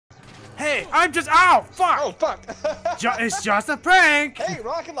Hey, I'm just. Ow! Fuck! Oh, fuck! It's just a prank! Hey,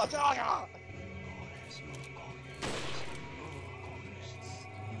 rocket launch! Ah!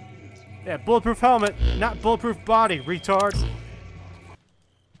 Yeah, bulletproof helmet, not bulletproof body, retard.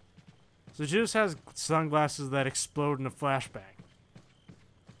 So Juice has sunglasses that explode in a flashbang.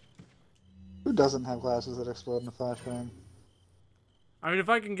 Who doesn't have glasses that explode in a flashbang? I mean, if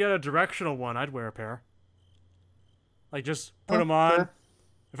I can get a directional one, I'd wear a pair. Like, just put them on. Sure.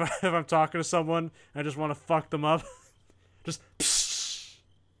 If I'm talking to someone and I just want to fuck them up, just psh,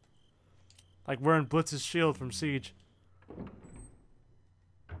 like wearing Blitz's shield from Siege.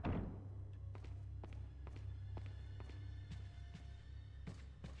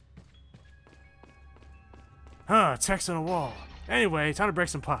 Huh, text on a wall. Anyway, time to break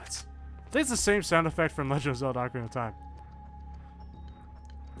some pots. I think it's the same sound effect from Legend of Zelda Ocarina of Time.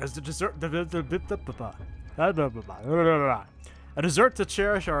 As the dessert, a dessert to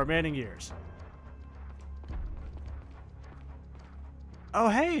cherish our remaining years. Oh,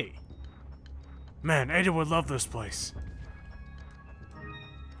 hey! Man, Ada would love this place.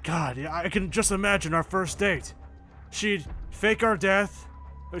 God, yeah, I can just imagine our first date. She'd fake our death,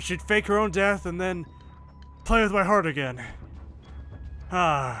 or she'd fake her own death, and then play with my heart again.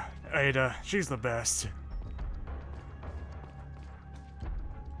 Ah, Ada, she's the best.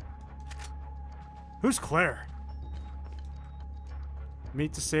 Who's Claire?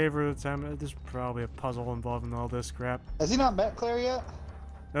 Meet to save her the time. There's probably a puzzle involved in all this crap. Has he not met Claire yet?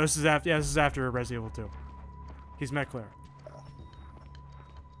 No, this is after. Yeah, this is after Resident Evil 2. He's met Claire. I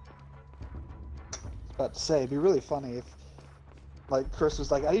was about to say, it'd be really funny if, like, Chris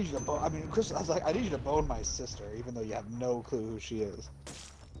was like, I need you to bone. I mean, Chris, I was like, I need you to bone my sister, even though you have no clue who she is.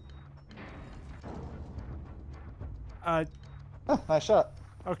 Oh, nice shot.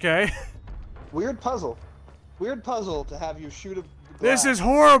 Okay. Weird puzzle. Weird puzzle to have you shoot a. This is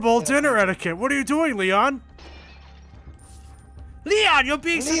horrible dinner etiquette. What are you doing, Leon? Leon, you're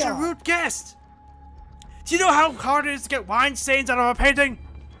being such a rude guest. Do you know how hard it is to get wine stains out of a painting?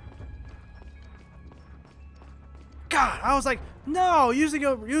 God, I was like, no, using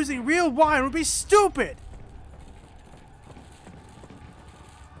real wine would be stupid.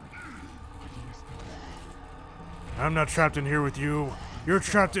 I'm not trapped in here with you. You're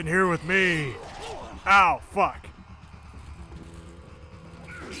trapped in here with me. Ow, fuck.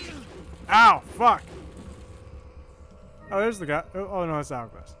 Ow, fuck. Oh, there's the guy. Oh no, that's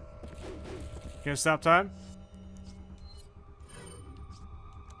Hourglass. Can I stop time?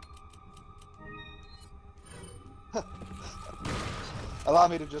 Allow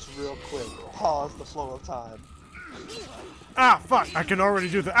me to just real quick pause the flow of time. Ah, fuck. I can already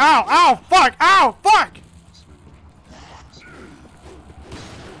do that. Ow, ow, fuck, ow, fuck.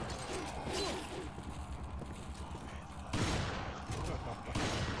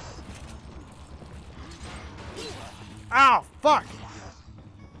 Ow, fuck!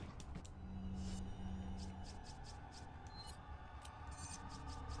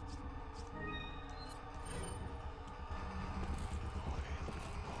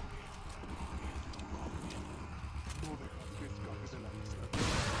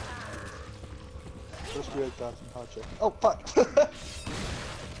 Just weird thoughts and hot chick. Oh, fuck!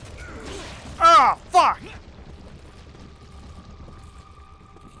 Ah, fuck!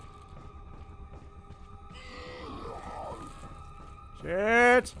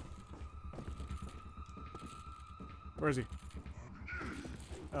 Shit! Where is he?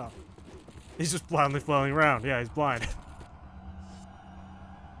 Oh. He's just blindly flailing around. Yeah, he's blind.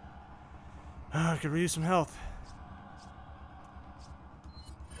 I could reuse some health.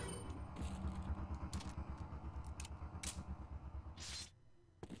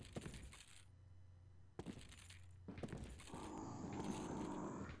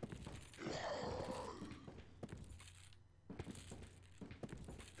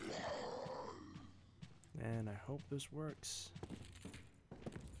 And I hope this works.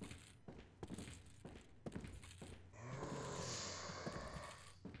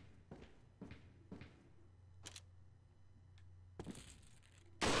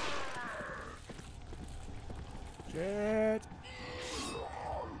 Shit!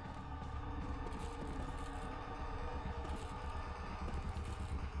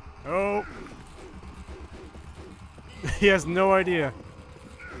 Oh! He has no idea.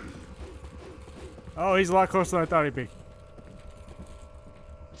 Oh, he's a lot closer than I thought he'd be.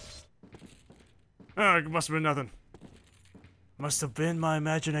 Oh, it must have been nothing. Must have been my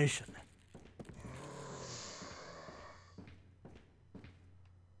imagination.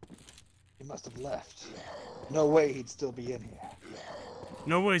 He must have left. No way he'd still be in here.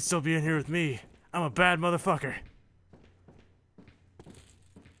 No way he'd still be in here with me. I'm a bad motherfucker.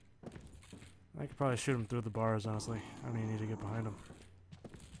 I could probably shoot him through the bars, honestly. I don't even need to get behind him.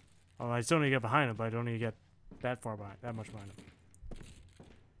 Oh, I still need to get behind him, but I don't need to get that far behind, that much behind him.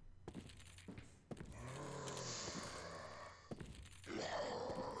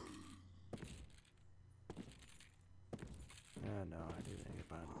 No, I didn't get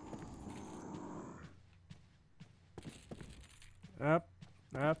behind him. Up,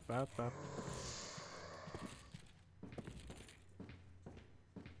 up, up, up.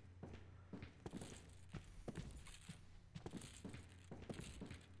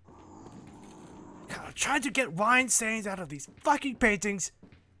 God, I'm trying to get wine stains out of these fucking paintings.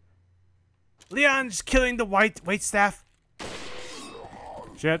 Leon's killing the waitstaff.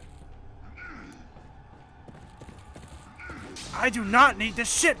 Shit. I do not need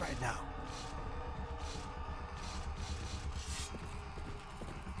this shit right now.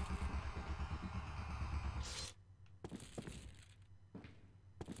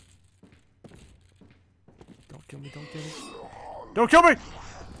 Don't kill me, don't kill me. Don't kill me!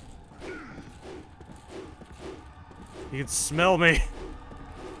 You can smell me.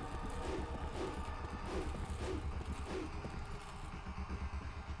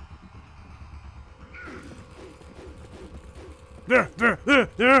 There!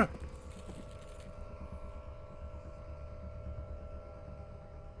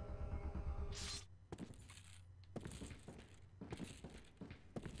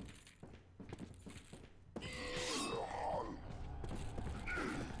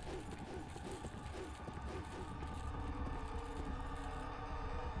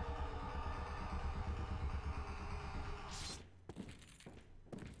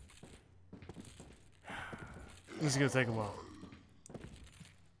 This is gonna take a while.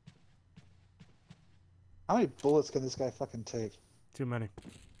 How many bullets can this guy fucking take? Too many.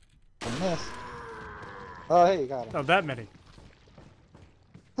 I missed. Oh, hey, you got him. Oh, that many.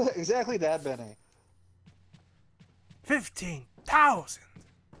 Exactly that many. 15,000.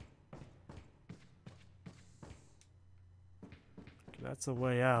 That's the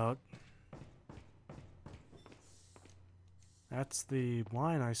way out. That's the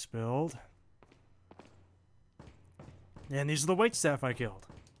wine I spilled. And these are the waitstaff I killed.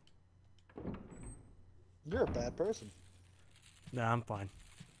 You're a bad person. Nah, I'm fine.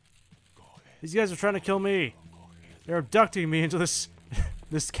 These guys are trying to kill me. They're abducting me into this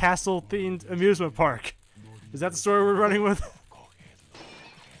this castle-themed amusement park. Is that the story we're running with?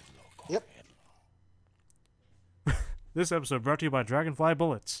 Yep. This episode brought to you by Dragonfly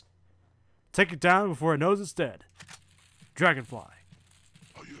Bullets. Take it down before it knows it's dead. Dragonfly.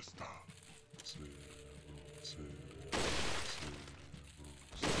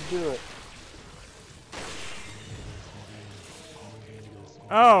 Do it.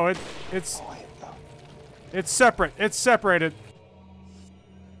 Oh, it's separate. It's separated.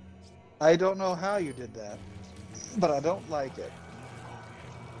 I don't know how you did that, but I don't like it.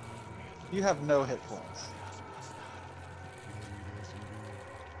 You have no hit points.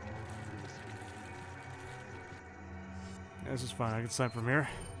 This is fine. I can snipe from here.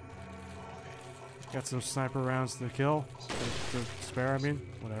 Got some sniper rounds to kill. To spare, I mean.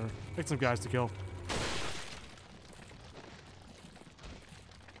 Whatever. Pick some guys to kill.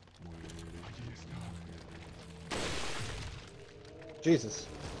 Jesus.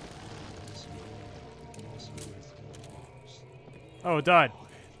 Oh, it died.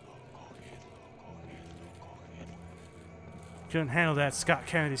 Couldn't handle that Scott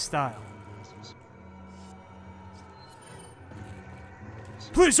Kennedy style.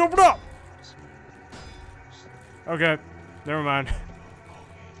 Please open up! Okay, never mind.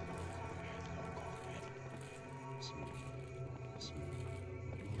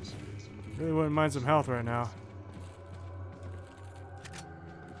 Really wouldn't mind some health right now.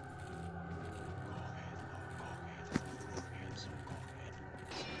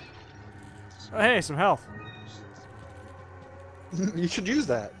 Oh, hey, some health. You should use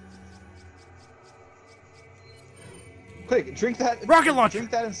that. Quick, drink that. Rocket launcher!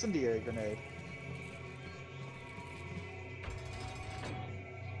 Drink that incendiary grenade.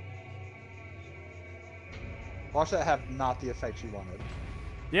 Watch that have not the effect you wanted.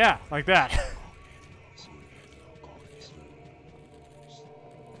 Yeah, like that.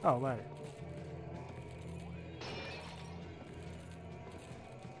 Oh, ladder.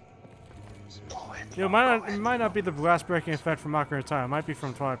 It might not be the glass breaking effect from Ocarina of Time. It might be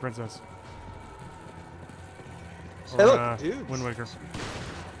from Twilight Princess. Or, hey, look, dude. Wind Waker.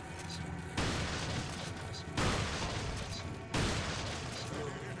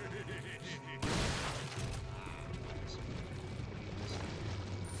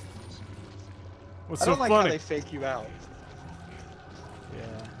 What's I so don't like funny? how they fake you out.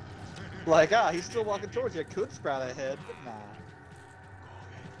 Yeah. Like, he's still walking towards you. Could sprout ahead, but nah.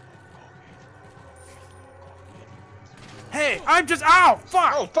 Hey, I'm just out.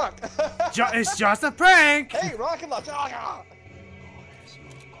 Fuck. Oh fuck! It's just a prank. Hey, rocket launch! Oh, yeah.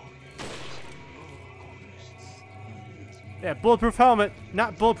 Yeah, bulletproof helmet,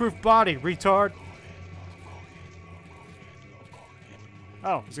 not bulletproof body, retard.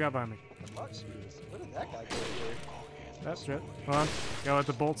 Oh, there's a guy behind me. What? Where did that guy go here? That's it. Hold on. Go at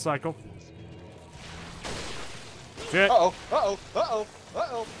the bolt cycle. Shit. Uh-oh, uh-oh, uh-oh,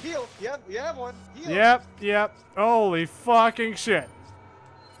 uh-oh. Heal. You have one. Heal. Yep. Holy fucking shit.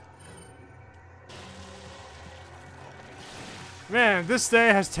 Man, this day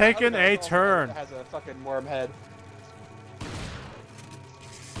has taken a turn. Has a fucking worm head.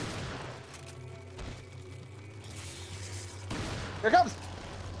 Here it comes!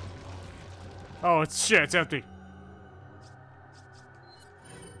 Oh, it's shit. It's empty.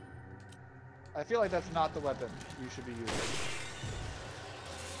 I feel like that's not the weapon you should be using.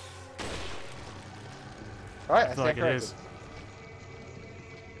 Alright, I feel like stand it is. corrected.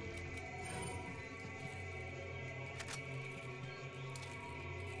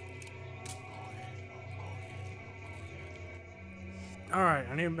 Alright,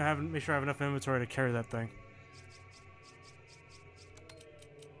 I need to make sure I have enough inventory to carry that thing.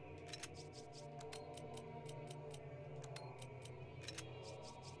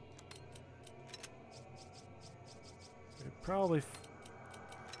 Probably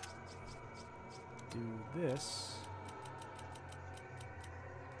do this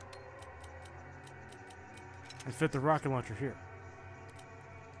and fit the rocket launcher here.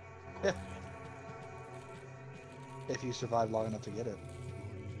 Yeah. If you survive long enough to get it.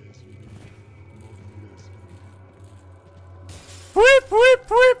 Whip, whip,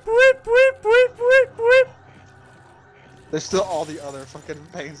 whip, whip, whip, whip, whip, whip. There's still all the other fucking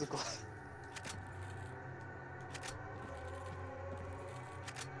panes of glass.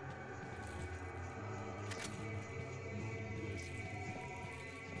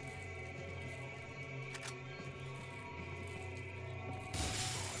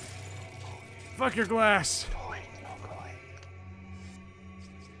 Fuck your glass.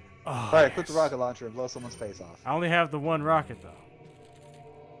 Oh, Alright, yes. put the rocket launcher and blow someone's face off. I only have the one rocket though.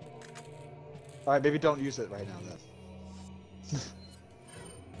 Alright, maybe don't use it right now then.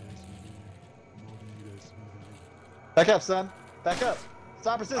 Back up, son. Back up.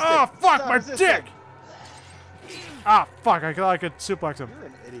 Stop resisting. Oh fuck, Stop my resisting. dick! Ah fuck, I thought I could suplex him. You're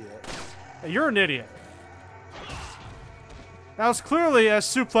an idiot. Hey, you're an idiot. That was clearly a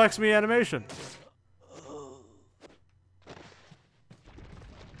suplex me animation.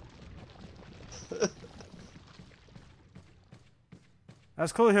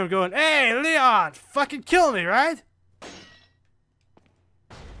 That's clearly him going, "Hey, Leon, fucking kill me, right?"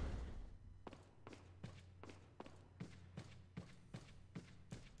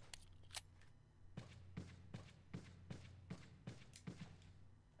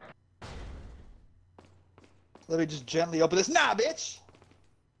 Let me just gently open this. Nah, bitch!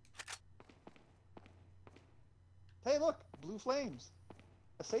 Hey, look! Blue flames.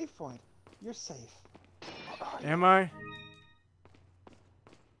 A save point. You're safe. Am I?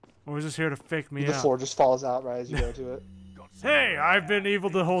 Or is this here to fake me The out? floor just falls out right as you go to it. Hey, I've been evil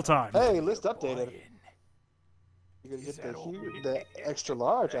the whole time. Hey, list updated. You're gonna get the extra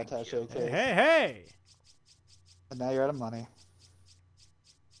large attaché case. Hey! And now you're out of money.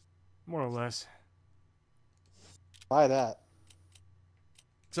 More or less. Buy that.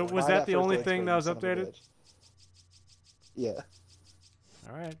 So was Buy that the first only aid thing spray, that you was son of a updated? bitch. Yeah.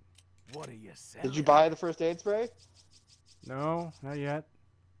 Alright. What are you selling? Did you buy the first aid spray? No, not yet.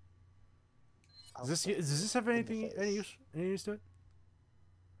 Does this have any use to it?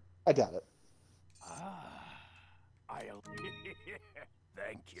 I doubt it. I'll...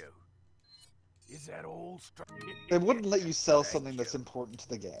 Thank you. Is that old They wouldn't let you sell something that's important to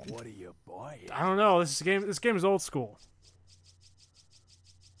the game. What are you buying? I don't know. This game is old school.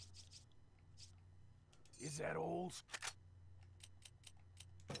 Is that old?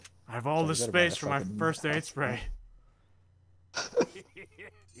 I have all So this you gotta buy space a for my fucking first aid house. spray.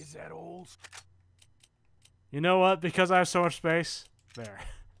 Is that old? You know what? Because I have so much space. There.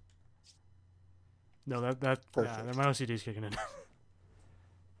 No, yeah, Perfect. my OCD's kicking in.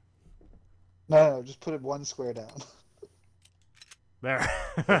 No, just put it one square down. There.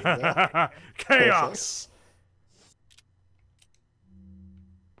 go. Chaos.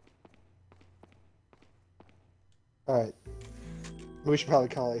 Alright. We should probably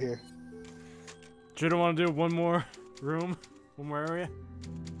call it here. Do you want to do one more room? One more area?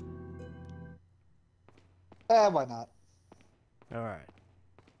 Why not? Alright.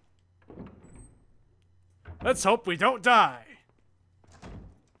 Let's hope we don't die.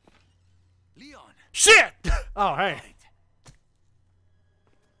 Leon. Shit! Oh, hey.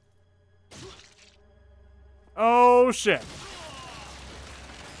 Oh, shit.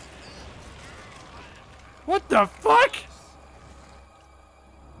 What the fuck?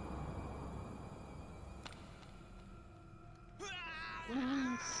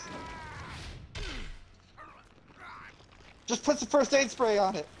 Just put some first aid spray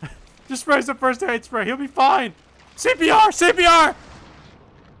on it. Just spray some first aid spray. He'll be fine. CPR! CPR!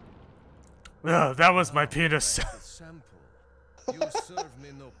 Ugh, that was my penis.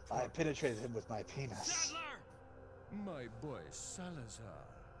 I penetrated him with my penis. My boy Salazar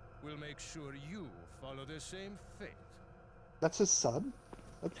will make sure you follow the same fate. That's his son?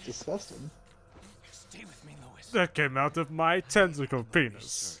 That's disgusting. Stay with me, Louis. That came out of my tentacle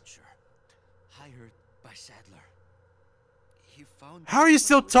penis. Researcher, hired by Sadler. He found. How are you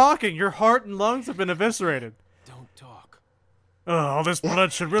still talking? Your heart and lungs have been eviscerated. Don't talk. Ugh, all this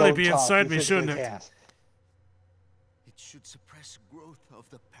blood should really Don't be talk, inside you me, physically shouldn't it? can't. It should suppress growth of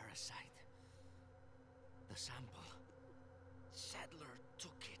the parasite. The sample. Sadler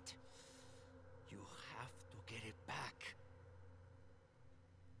took it. You have to get it back.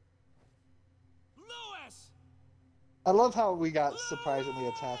 Louis! I love how we got surprisingly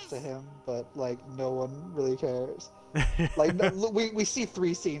attached to him, but like no one really cares. Like we see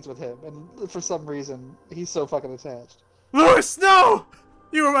 3 scenes with him, and for some reason he's so fucking attached. Louis, no!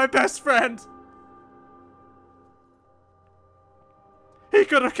 You were my best friend! He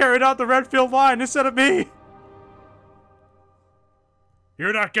could have carried out the Redfield line instead of me!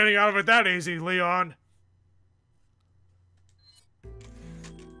 You're not getting out of it that easy, Leon.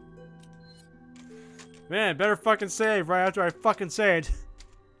 Man, better fucking save right after I fucking say it.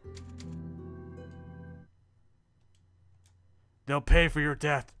 They'll pay for your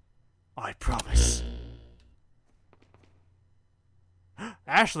death. I promise.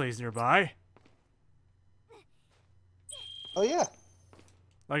 Ashley's nearby. Oh yeah.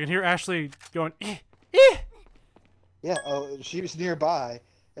 I can hear Ashley going, eh, eh. Yeah, oh, she was nearby,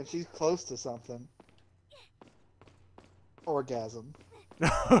 and she's close to something. Orgasm.